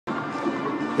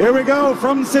Here we go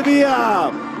from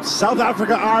Sevilla, South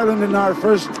Africa, Ireland in our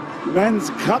first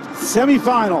Men's Cup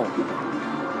semi-final.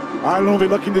 Ireland will be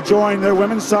looking to join their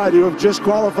women's side who have just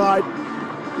qualified,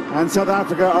 and South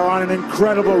Africa are on an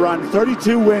incredible run,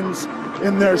 32 wins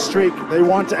in their streak. They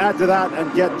want to add to that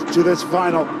and get to this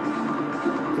final.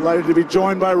 Delighted to be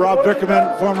joined by Rob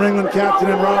Vickerman, former England captain.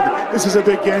 And Rob, this is a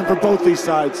big game for both these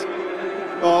sides.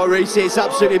 Oh, Reece, it's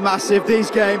absolutely massive.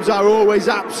 These games are always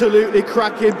absolutely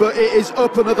cracking, but it is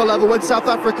up another level. When South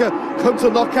Africa come to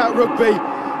knockout rugby,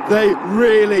 they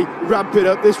really ramp it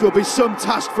up. This will be some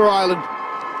task for Ireland.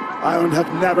 Ireland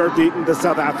have never beaten the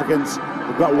South Africans.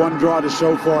 They've got one draw to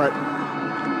show for it.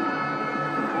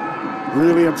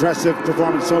 Really impressive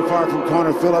performance so far from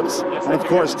Connor Phillips, and of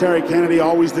course Terry Kennedy,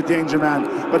 always the danger man.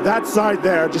 But that side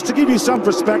there, just to give you some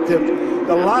perspective,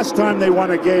 the last time they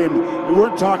won a game, we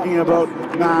weren't talking about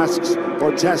masks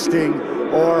or testing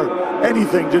or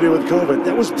anything to do with COVID.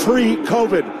 That was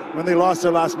pre-COVID when they lost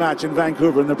their last match in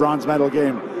Vancouver in the bronze medal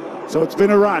game. So it's been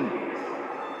a run.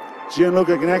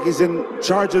 Gianluca Gnecchi's in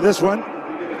charge of this one,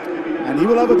 and he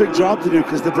will have a big job to do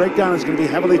because the breakdown is going to be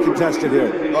heavily contested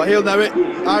here. Oh, he'll know it.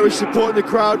 Irish support in the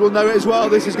crowd will know it as well.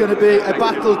 This is going to be a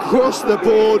battle across the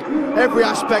board. Every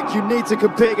aspect you need to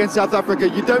compete against South Africa.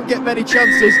 You don't get many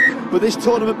chances, but this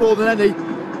tournament more than any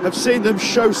have seen them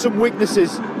show some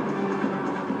weaknesses.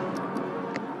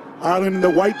 Ireland in the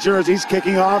white jerseys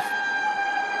kicking off.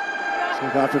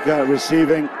 South Africa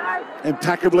receiving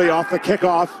impeccably off the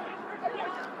kickoff.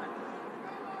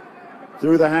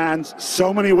 Through the hands,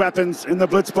 so many weapons in the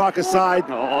Blitzbach side.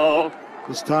 Oh.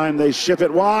 This time they ship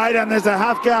it wide, and there's a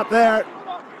half gap there.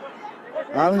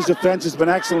 Ireland's defense has been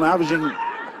excellent, averaging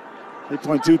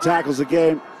 8.2 tackles a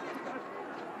game.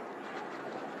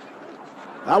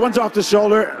 That one's off the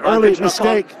shoulder, early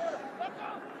mistake.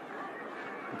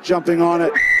 Jumping on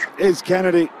it is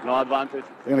Kennedy. No advantage.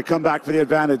 They're going to come back for the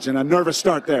advantage, and a nervous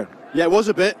start there. Yeah, it was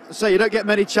a bit. So you don't get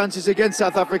many chances against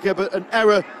South Africa, but an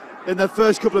error in their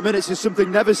first couple of minutes is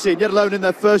something never seen, yet alone in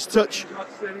their first touch.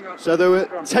 So there were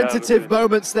tentative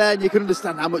moments there, and you can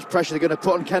understand how much pressure they're going to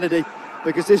put on Kennedy,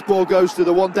 because this ball goes to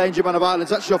the one danger man of Ireland.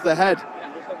 It's actually off their head,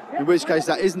 in which case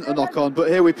that isn't a knock-on. But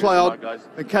here we play on,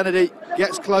 and Kennedy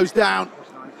gets closed down.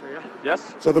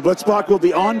 Yes. So the Blitzbach will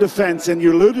be on defense, and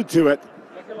you alluded to it.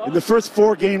 In the first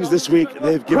 4 games this week,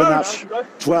 they've given up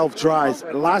 12 tries.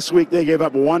 Last week, they gave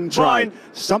up 1 try.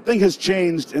 Something has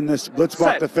changed in this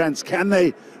Blitzbach defense. Can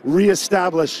they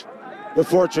re-establish the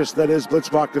fortress that is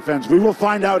Blitzbach defense? We will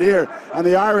find out here, and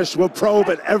the Irish will probe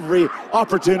at every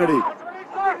opportunity.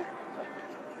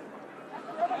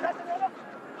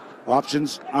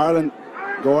 Options, Ireland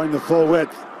going the full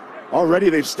width. Already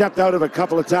they've stepped out of a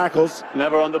couple of tackles.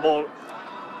 Never on the ball.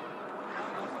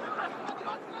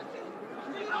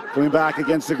 Coming back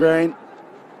against the grain.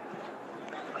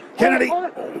 Kennedy,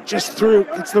 just through,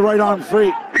 gets the right arm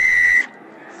free.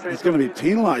 He's going to be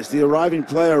penalized. The arriving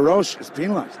player, Roche, is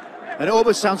penalized. And it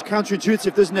almost sounds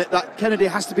counterintuitive, doesn't it, that Kennedy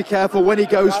has to be careful when he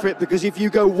goes for it, because if you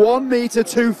go 1 meter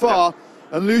too far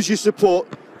and lose your support,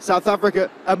 South Africa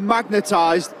are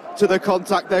magnetised to the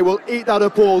contact. They will eat that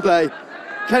up all day.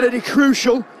 Kennedy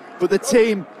crucial, but the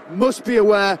team must be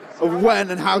aware of when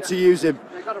and how to use him.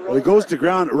 Well, he goes to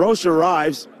ground. Roche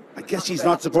arrives. I guess he's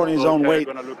not supporting his own weight.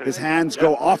 His hands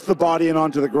go off the body and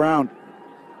onto the ground.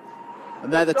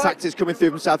 And they're the tactics coming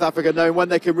through from South Africa, knowing when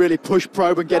they can really push,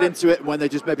 probe and get into it, and when they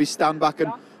just maybe stand back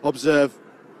and observe.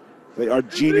 They are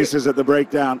geniuses at the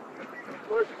breakdown.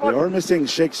 They are missing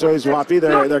Sheikh Soizwapi,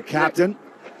 their captain.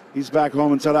 He's back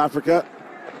home in South Africa.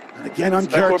 And again,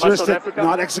 uncharacteristic,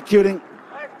 not executing.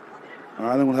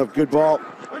 Ireland will have good ball.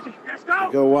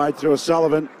 They go wide through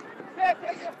O'Sullivan.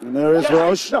 And there is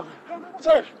Roche.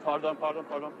 Pardon.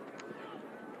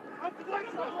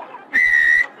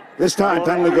 This time,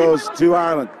 penalty goes to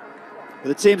Ireland. But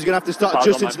the team's going to have to start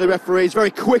adjusting to the referees.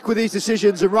 Very quick with these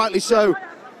decisions, and rightly so.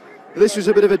 This was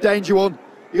a bit of a danger one.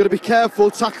 You've got to be careful,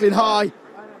 tackling high.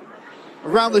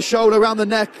 Around the shoulder, around the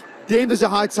neck. Deemed as a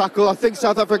high tackle. I think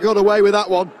South Africa got away with that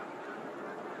one.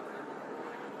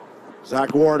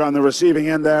 Zach Ward on the receiving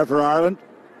end there for Ireland.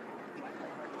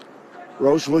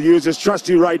 Roche will use his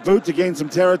trusty right boot to gain some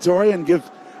territory and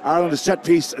give Ireland a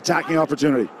set-piece attacking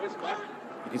opportunity.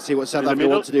 You can see what South Africa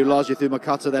want to do largely through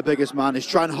Makata, their biggest man, is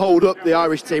try and hold up the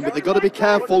Irish team, but they've got to be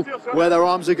careful where their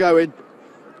arms are going.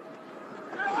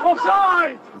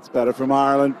 It's better from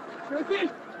Ireland.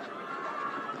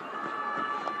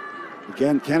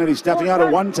 Again, Kennedy stepping out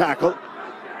of 1 tackle.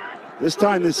 This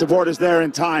time the support is there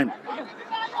in time.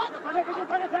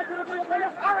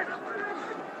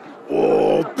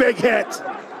 Oh, big hit.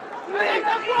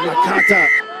 Makata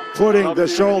putting the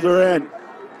shoulder in.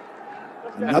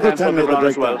 Another penalty at the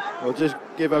breakdown. We'll just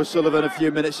give O'Sullivan a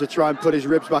few minutes to try and put his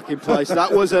ribs back in place.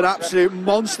 That was an absolute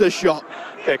monster shot.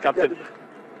 Okay, captain.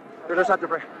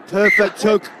 Perfect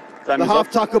tug. The half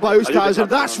tackle by Oosthuizen.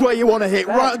 That's where you want to hit,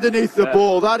 right underneath the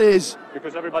ball. That is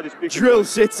Drill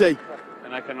City.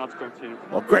 And I cannot continue.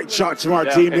 Well, great shots from our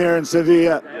team here in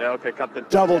Sevilla. Yeah, okay, captain.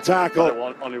 Double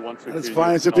tackle. That's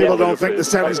fine. So people don't think the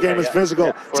sevens game is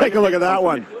physical. Take a look at that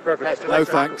one. No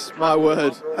thanks, my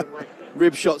word.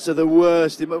 Rib shots are the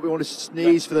worst. It might be want to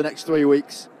sneeze for the next 3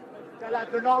 weeks.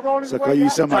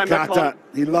 Sakoyisa Makata,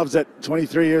 he loves it.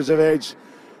 23 years of age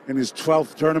in his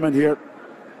 12th tournament here.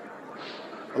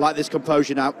 I like this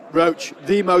composure now. Roach,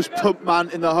 the most pumped man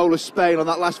in the whole of Spain on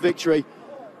that last victory.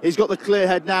 He's got the clear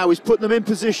head now. He's putting them in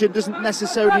position. Doesn't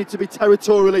necessarily need to be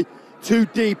territorially too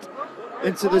deep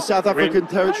into the South African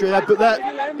territory there, but there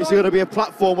is going to be a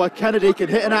platform where Kennedy can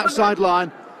hit an outside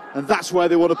line, and that's where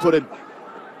they want to put him.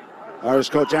 Irish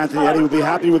coach Anthony Eddy will be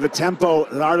happy with the tempo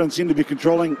that Ireland seem to be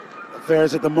controlling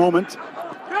affairs at the moment.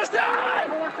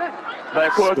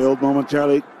 Spilled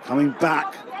momentarily, coming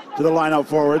back to the line-out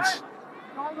forwards.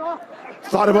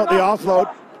 Thought about the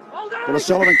offload, but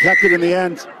O'Sullivan kept it in the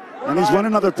end. And he's won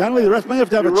another penalty. The ref may have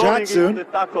to have a chat soon.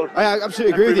 I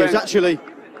absolutely agree with you. It's actually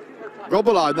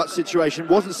Grobbelaar in that situation.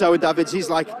 Wasn't so in Davids.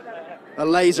 He's like a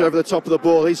laser over the top of the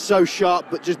ball. He's so sharp,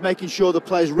 but just making sure the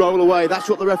players roll away. That's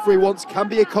what the referee wants. Can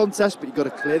be a contest, but you've got to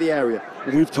clear the area.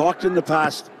 We've talked in the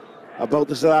past about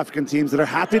the South African teams that are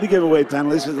happy to give away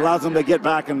penalties. It allows them to get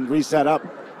back and reset up.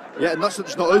 Yeah, and that's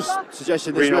not us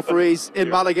suggesting this. Referees in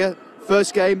Malaga.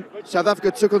 First game, South Africa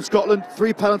took on Scotland,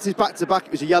 3 penalties back to back.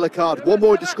 It was a yellow card. One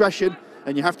more discretion,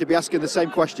 and you have to be asking the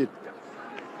same question.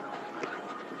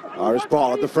 Irish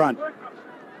ball at the front.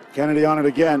 Kennedy on it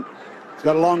again. He's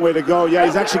got a long way to go. Yeah,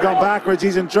 he's actually gone backwards.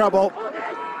 He's in trouble.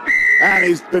 And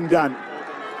he's been done.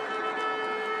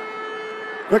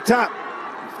 Quick tap.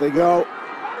 If they go.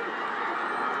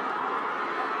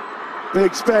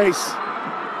 Big space.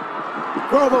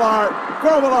 Grobbelaar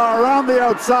around the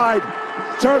outside.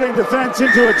 Turning defense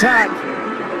into attack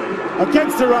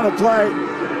against the run of play.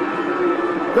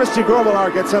 Christian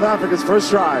Grobbelaar gets South Africa's first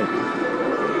try.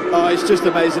 Oh, it's just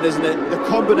amazing, isn't it? The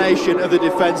combination of the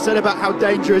defence. Said about how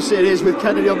dangerous it is with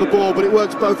Kennedy on the ball, but it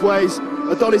works both ways.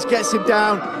 Adonis gets him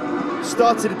down,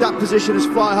 started in that position as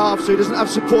fly half, so he doesn't have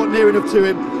support near enough to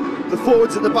him. The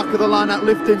forwards at the back of the line out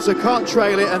lifting, so can't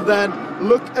trail it, and then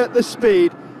look at the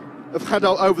speed of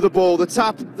Hadal over the ball. The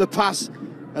tap, the pass.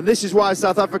 And this is why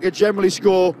South Africa generally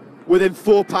score within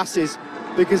 4 passes,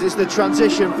 because it's the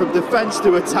transition from defence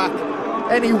to attack.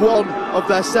 Any one of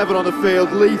their 7 on the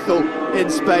field, lethal in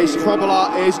space.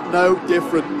 Grobbelaar is no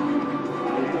different.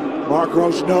 Mark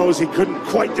Roach knows he couldn't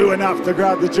quite do enough to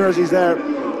grab the jerseys there.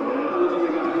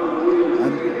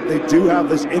 And they do have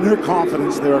this inner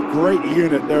confidence. They're a great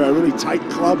unit. They're a really tight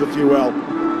club, if you will,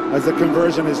 as the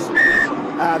conversion is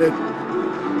added.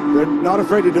 They're not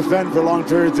afraid to defend for long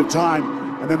periods of time.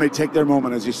 And then they take their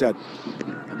moment, as you said.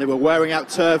 And they were wearing out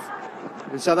turf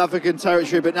in South African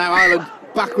territory, but now Ireland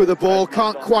back with the ball,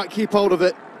 can't quite keep hold of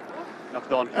it.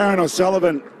 Aaron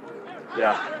O'Sullivan,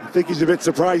 yeah, I think he's a bit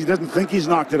surprised. He doesn't think he's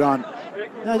knocked it on.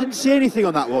 No, I didn't see anything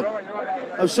on that one.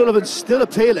 O'Sullivan's still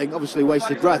appealing, obviously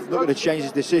wasted breath, not going to change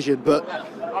his decision, but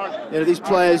you know, these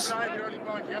players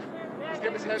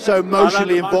so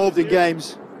emotionally involved in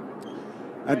games.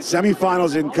 And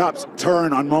semi-finals in cups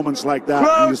turn on moments like that.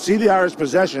 And you see the Irish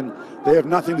possession, they have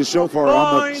nothing to show for it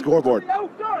on the scoreboard.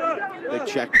 Big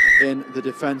check in the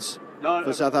defence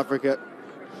for South Africa.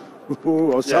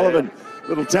 Ooh, O'Sullivan,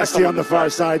 little testy on the far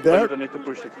side there. Need to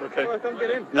push it. Okay.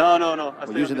 No.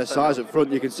 Well, using their size up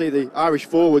front, you can see the Irish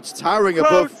forwards towering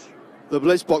above the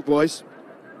Blitzbock boys.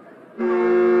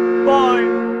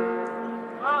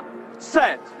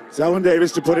 Set. Selwyn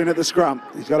Davis to put in at the scrum.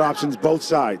 He's got options both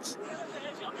sides.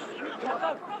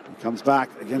 He comes back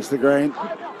against the grain.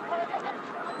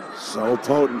 So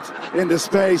potent. Into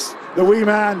space. The wee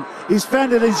man. He's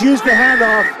fended. He's used the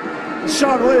handoff.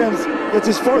 Sean Williams gets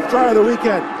his 4th try of the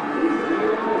weekend.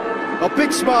 Oh,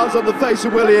 big smiles on the face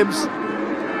of Williams.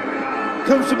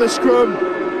 Comes from the scrum.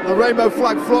 The rainbow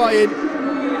flag flying.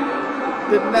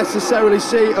 Didn't necessarily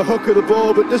see a hook of the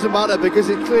ball, but doesn't matter because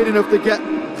it's clean enough to get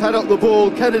head up the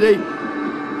ball. Kennedy,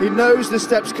 he knows the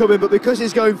step's coming, but because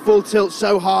he's going full tilt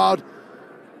so hard,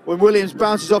 when Williams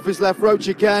bounces off his left, Roach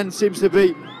again seems to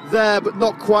be there, but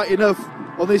not quite enough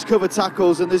on these cover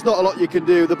tackles, and there's not a lot you can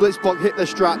do. The Blitzbock hit their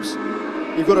straps.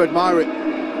 You've got to admire it.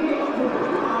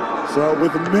 So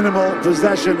with minimal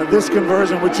possession, this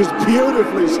conversion, which is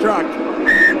beautifully struck,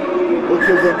 will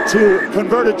give them 2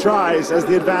 converted tries as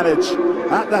the advantage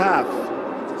at the half.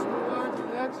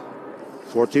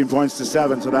 14 points to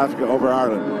 7, South Africa over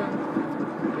Ireland.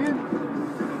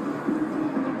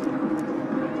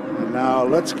 Now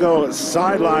let's go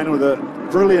sideline with a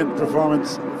brilliant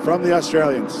performance from the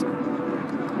Australians.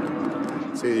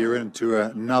 So you're into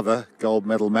another gold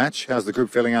medal match. How's the group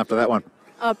feeling after that one?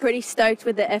 Oh, pretty stoked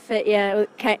with the effort. Yeah,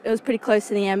 it was pretty close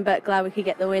in the end, but glad we could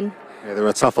get the win. Yeah, they're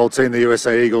a tough old team, the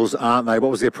USA Eagles, aren't they? What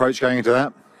was the approach going into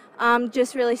that?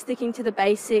 Just really sticking to the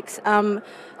basics. On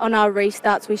our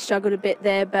restarts, we struggled a bit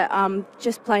there, but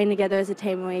just playing together as a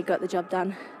team, we got the job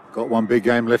done. Got one big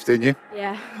game left in you.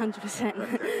 Yeah,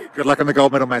 100%. Good luck on the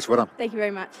gold medal match. Well done. Thank you very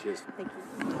much. Cheers. Thank you.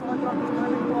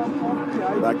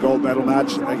 That gold medal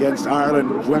match against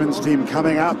Ireland women's team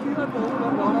coming up.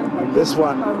 And this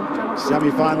one,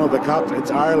 semi-final of the Cup, it's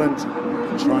Ireland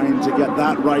trying to get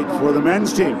that right for the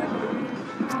men's team.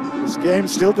 This game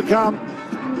still to come.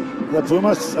 The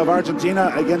Pumas of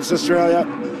Argentina against Australia,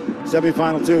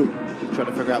 semi-final 2. Trying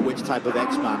to figure out which type of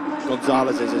X-Man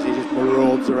Gonzalez is as he just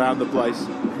marauds around the place.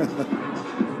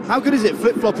 How good is it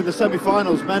flip-flop in the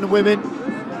semi-finals, men and women,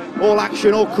 all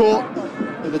action, all court,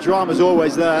 and the drama's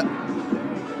always there.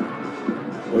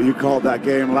 Well, you called that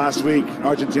game last week.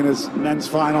 Argentina's men's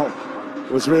final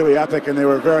was really epic, and they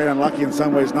were very unlucky in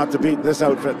some ways not to beat this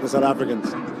outfit, the South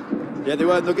Africans. Yeah, they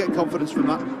were. They'll get confidence from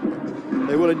that.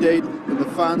 They will indeed, and the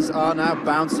fans are now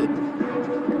bouncing.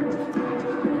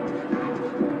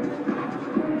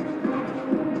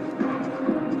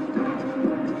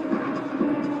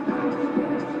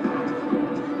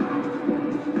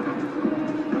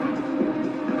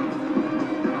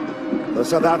 The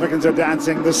South Africans are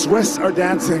dancing, the Swiss are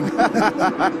dancing.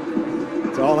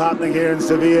 It's all happening here in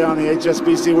Sevilla on the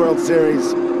HSBC World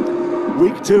Series.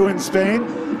 Week 2 in Spain.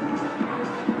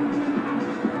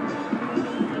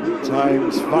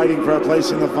 Times fighting for a place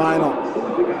in the final.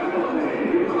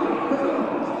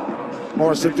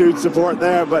 More subdued support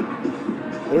there, but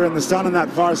they're in the sun on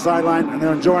that far sideline and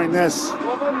they're enjoying this,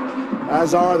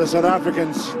 as are the South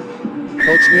Africans.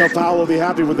 Coach Neil Powell will be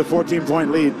happy with the 14-point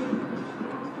lead.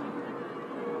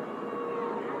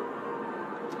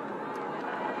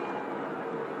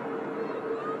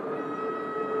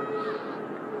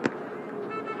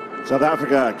 South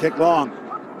Africa, kick long.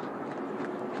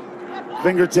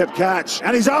 Fingertip catch,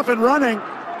 and he's off and running.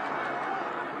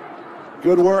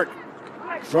 Good work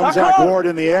from Zach Ward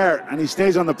in the air, and he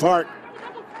stays on the park.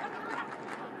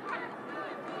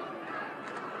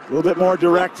 A little bit more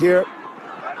direct here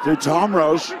to Tom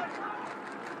Roche.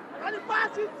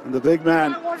 And the big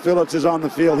man, Phillips, is on the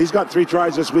field. He's got 3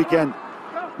 tries this weekend.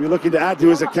 We're looking to add to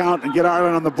his account and get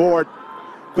Ireland on the board.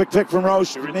 Quick pick from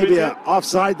Roche, maybe an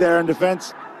offside there in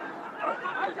defense.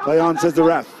 Play on, says the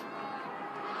ref.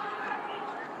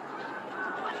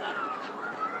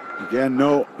 Again,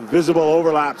 no visible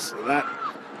overlaps. That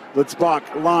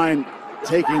Blitzbach line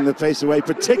taking the pace away,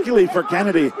 particularly for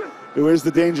Kennedy, who is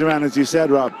the danger man, as you said,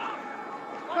 Rob.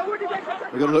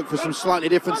 We're going to look for some slightly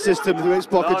different system. The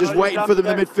Blitzbach just waiting for them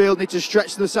in the midfield. Need to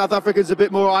stretch the South Africans a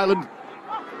bit more, Ireland.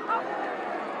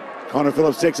 Connor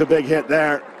Phillips takes a big hit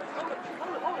there.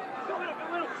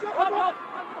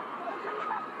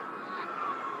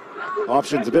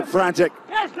 Options a bit frantic.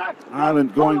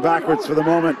 Ireland going backwards for the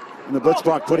moment, and the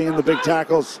Blitzbach putting in the big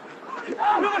tackles.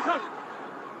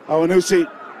 Owanusi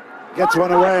gets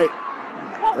one away.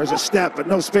 There's a step, but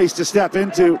no space to step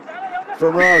into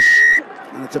from Roche,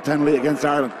 and it's a penalty against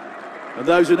Ireland. And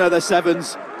those who know their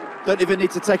sevens don't even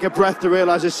need to take a breath to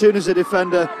realise as soon as the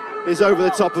defender is over the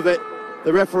top of it,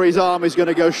 the referee's arm is going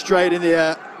to go straight in the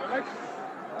air.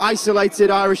 Isolated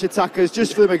Irish attackers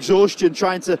just from exhaustion,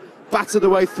 trying to batter the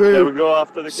way through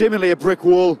seemingly a brick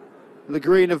wall. The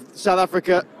green of South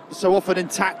Africa so often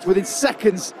intact. Within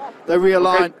seconds they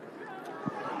realign.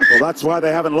 Well, that's why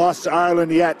they haven't lost to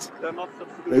Ireland yet.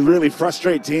 They really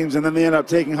frustrate teams and then they end up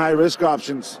taking high risk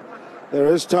options. There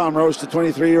is Tom Roche, the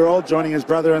 23-year-old, joining his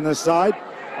brother on this side.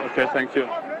 Okay, thank you.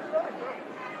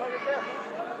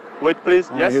 Wait, please.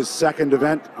 Yes. His second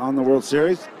event on the World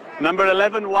Series. Number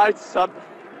 11, white sub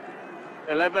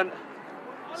 11.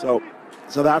 So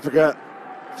South Africa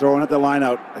throwing at the line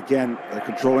out. Again, they're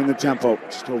controlling the tempo.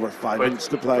 Just over 5 minutes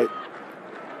to play.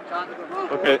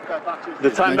 Okay. The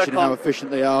time back how efficient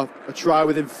they are. A try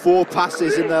within 4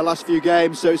 passes in their last few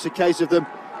games, so it's a case of them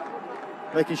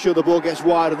making sure the ball gets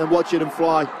wide and then watching them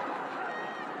fly.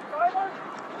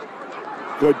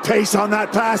 Good pace on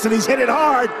that pass, and he's hit it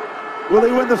hard. Will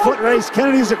he win the foot race?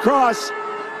 Kennedy's across,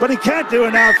 but he can't do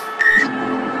enough.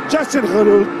 Justin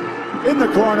Kharoul in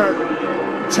the corner.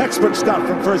 Textbook stuff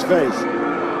from first base.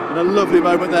 And a lovely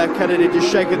moment there, Kennedy just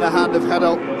shaking the hand of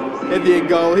Hedl in the in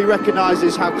goal. He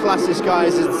recognises how class this guy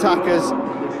is as attackers,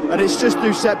 and it's just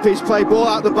through set piece play, ball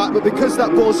out the back, but because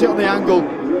that ball's hit on the angle,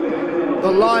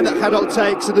 the line that Hedl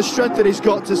takes and the strength that he's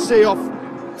got to see off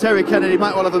Terry Kennedy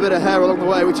might well have a bit of hair along the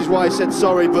way, which is why he said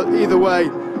sorry, but either way,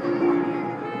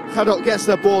 Haddock gets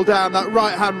the ball down, that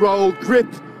right-hand roll, grip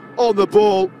on the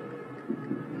ball.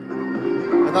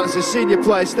 And that's a senior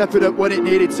player stepping up when it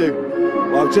needed to.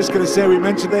 Well, I was just going to say, we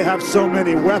mentioned they have so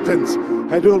many weapons.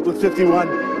 Haddock with 51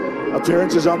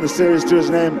 appearances on the series to his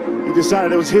name. He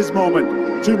decided it was his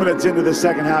moment 2 minutes into the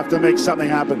second half to make something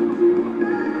happen.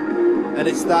 And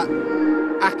it's that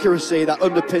accuracy that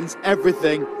underpins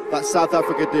everything that South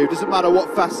Africa do. Doesn't matter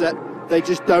what facet, they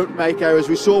just don't make errors.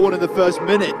 We saw one in the first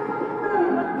minute,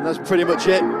 and that's pretty much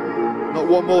it. Not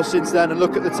one more since then, and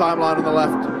look at the timeline on the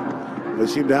left. They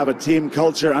seem to have a team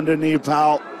culture underneath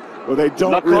Powell where they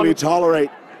don't really tolerate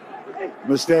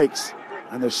mistakes.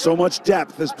 And there's so much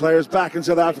depth as players back in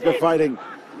South Africa fighting.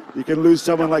 You can lose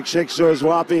someone like Sheikh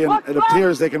Suazwapi, and it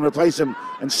appears they can replace him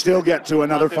and still get to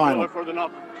another final.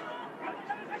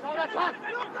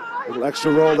 Little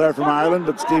extra roll there from Ireland,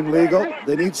 but it's deemed legal.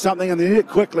 They need something, and they need it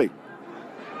quickly.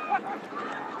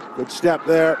 Good step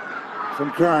there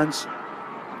from Kearns.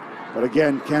 But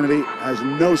again, Kennedy has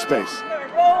no space.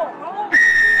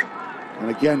 And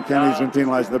again, Kennedy's been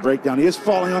penalized in the breakdown. He is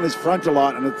falling on his front a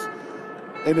lot, and it's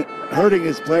hurting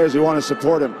his players who want to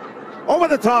support him. Over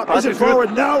the top, is it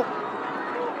forward? No!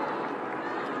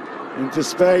 Into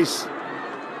space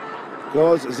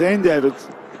goes Zane Davids.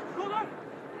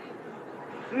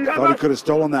 Thought he could have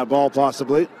stolen that ball,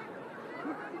 possibly.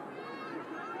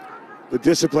 The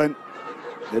discipline.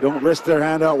 They don't risk their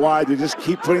hand out wide. They just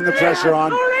keep putting the pressure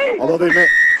on. Although they may...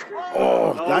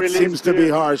 Oh, that seems to be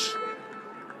harsh.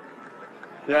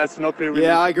 Yeah, it's not really.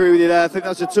 Yeah, I agree with you there. I think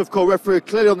that's a tough call. Referee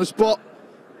clearly on the spot.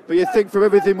 But you think from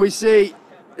everything we see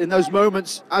in those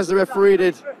moments, as the referee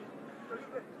did.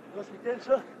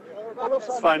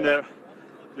 It's fine there.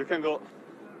 You can go.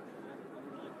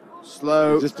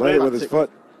 Slow. He just played it with his foot.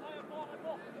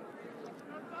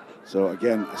 So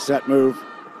again, a set move.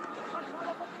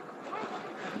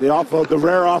 The offload, the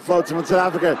rare offload from South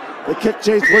Africa. The kick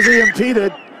chase, was he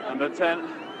impeded? Number 10.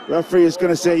 Referee is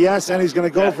going to say yes, and he's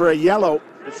going to go for a yellow.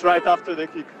 It's right after the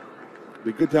kick.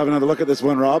 Be good to have another look at this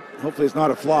one, Rob. Hopefully it's not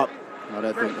a flop. I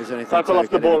don't think there's anything Tackle off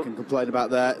the you ball. can complain about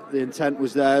there. The intent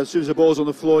was there. As soon as the ball's on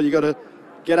the floor, you got to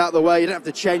get out of the way. You don't have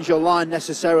to change your line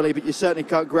necessarily, but you certainly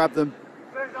can't grab them.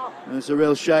 And it's a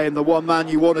real shame. The one man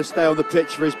you want to stay on the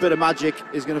pitch for his bit of magic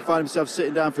is going to find himself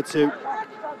sitting down for two.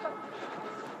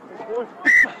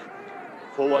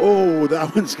 Oh,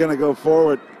 that one's going to go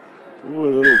forward. Ooh, a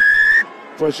little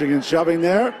pushing and shoving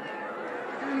there.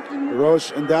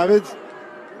 Roche and Davids.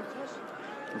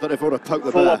 I don't know if I want to poke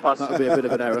the bear. That would be a bit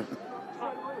of an error.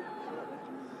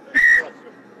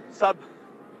 Sub.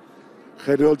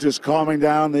 Khedul just calming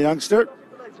down the youngster.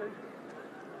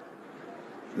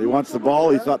 He wants the ball.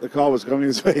 He thought the call was coming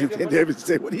his way. And David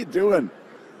said, "What are you doing?"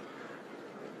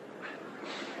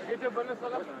 The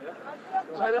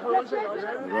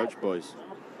Roach boys.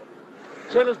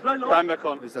 Time back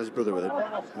on. At least has his brother with him.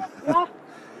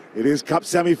 It is Cup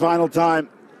semi-final time.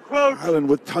 Ireland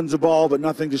with tons of ball, but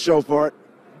nothing to show for it.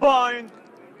 Bind.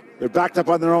 They're backed up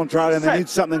on their own try, and they need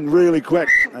something really quick,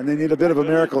 and they need a bit of a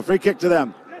miracle. Free kick to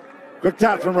them. Quick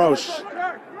tap from Roche.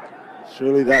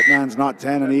 Surely that man's not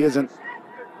 10, and he isn't.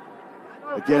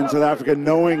 Again, South Africa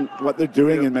knowing what they're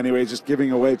doing in many ways, just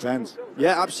giving away pens.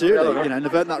 Yeah, absolutely. You know, and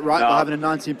they've earned that right by having a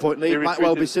 19-point lead. Might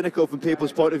well be cynical from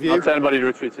people's point of view. Not anybody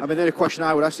retreated. I mean, the only question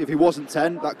I would ask, if he wasn't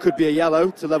 10, that could be a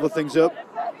yellow to level things up.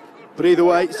 But either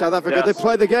way, South Africa, they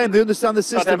play the game. They understand the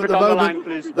system at the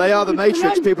moment. They are the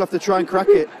matrix. People have to try and crack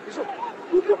it.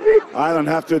 Ireland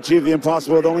have to achieve the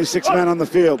impossible with only 6 men on the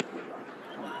field.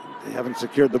 They haven't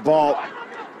secured the ball.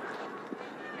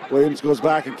 Williams goes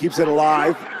back and keeps it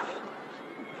alive.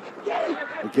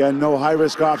 Again, no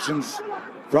high-risk options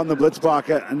from the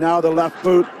Blitzbacher. And now the left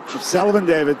boot of Sullivan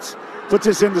Davids puts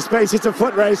this into space. It's a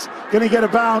foot race. Can he get a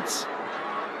bounce?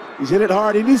 He's hit it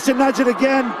hard. He needs to nudge it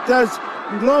again. Does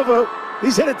Ndlovu.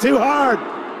 He's hit it too hard.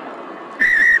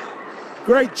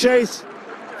 Great chase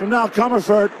from Niall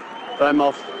Comerford. Time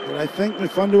off. And I think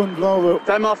Mfundu Ndlovu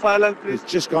Time off, Ireland, please.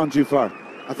 has just gone too far.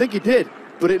 I think he did,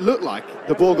 but it looked like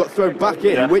the ball got thrown back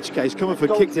in which case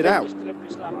Comerford kicked it out.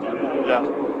 Yeah.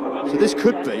 So this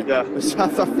could be a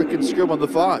South African scrum on the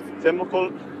 5. Tempo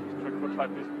call.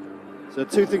 So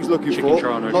two things looking for,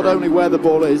 not only where the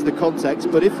ball is, the context,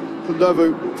 but if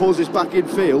Ndlovu pulls this back in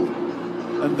field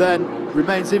and then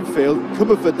remains in field,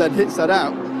 Comerford then hits that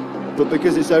out, but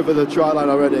because it's over the try line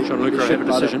already,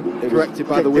 corrected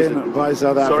by the whistle. By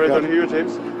South Africa. Sorry, I don't hear you,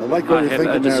 James. I like what you're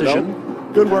thinking there, though.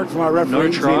 Good work from our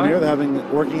refereeing team here,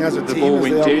 working as a The team ball as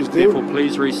they went always dead, do. therefore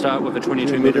please restart with a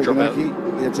 22-metre dropout.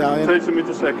 The Italian, 22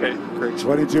 meters, okay.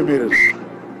 22 meters.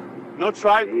 No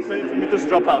try, you just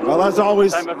drop out. Well, as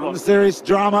always, Time in the series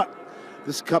drama,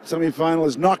 this Cup semi-final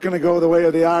is not going to go the way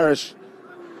of the Irish.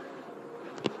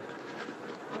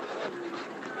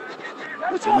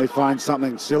 And they find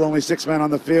something. Still only 6 men on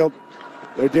the field.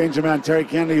 Their danger man, Terry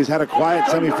Kennedy, who's had a quiet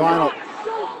semi-final,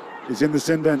 is in the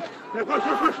sin bin.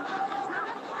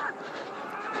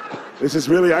 This is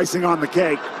really icing on the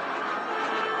cake.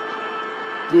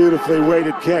 Beautifully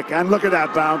weighted kick. And look at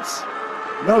that bounce.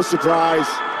 No surprise.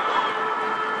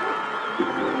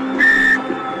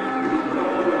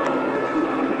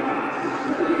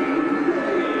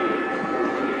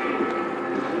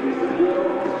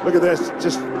 Look at this.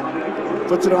 Just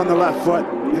puts it on the left foot.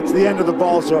 It's the end of the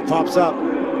ball, so it pops up.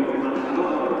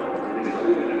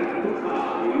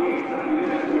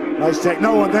 Nice take.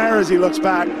 No one there as he looks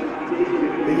back.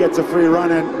 He gets a free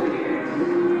run in.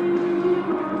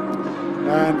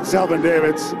 And Selvin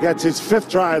Davids gets his 5th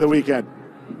try of the weekend.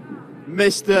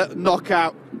 Mr.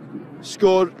 Knockout.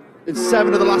 Scored in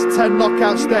 7 of the last 10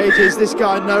 knockout stages. This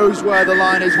guy knows where the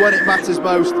line is when it matters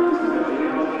most.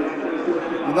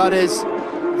 And that is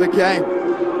the game.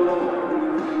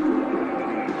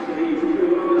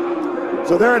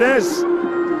 So there it is.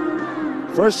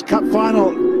 First Cup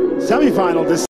final, semi-final this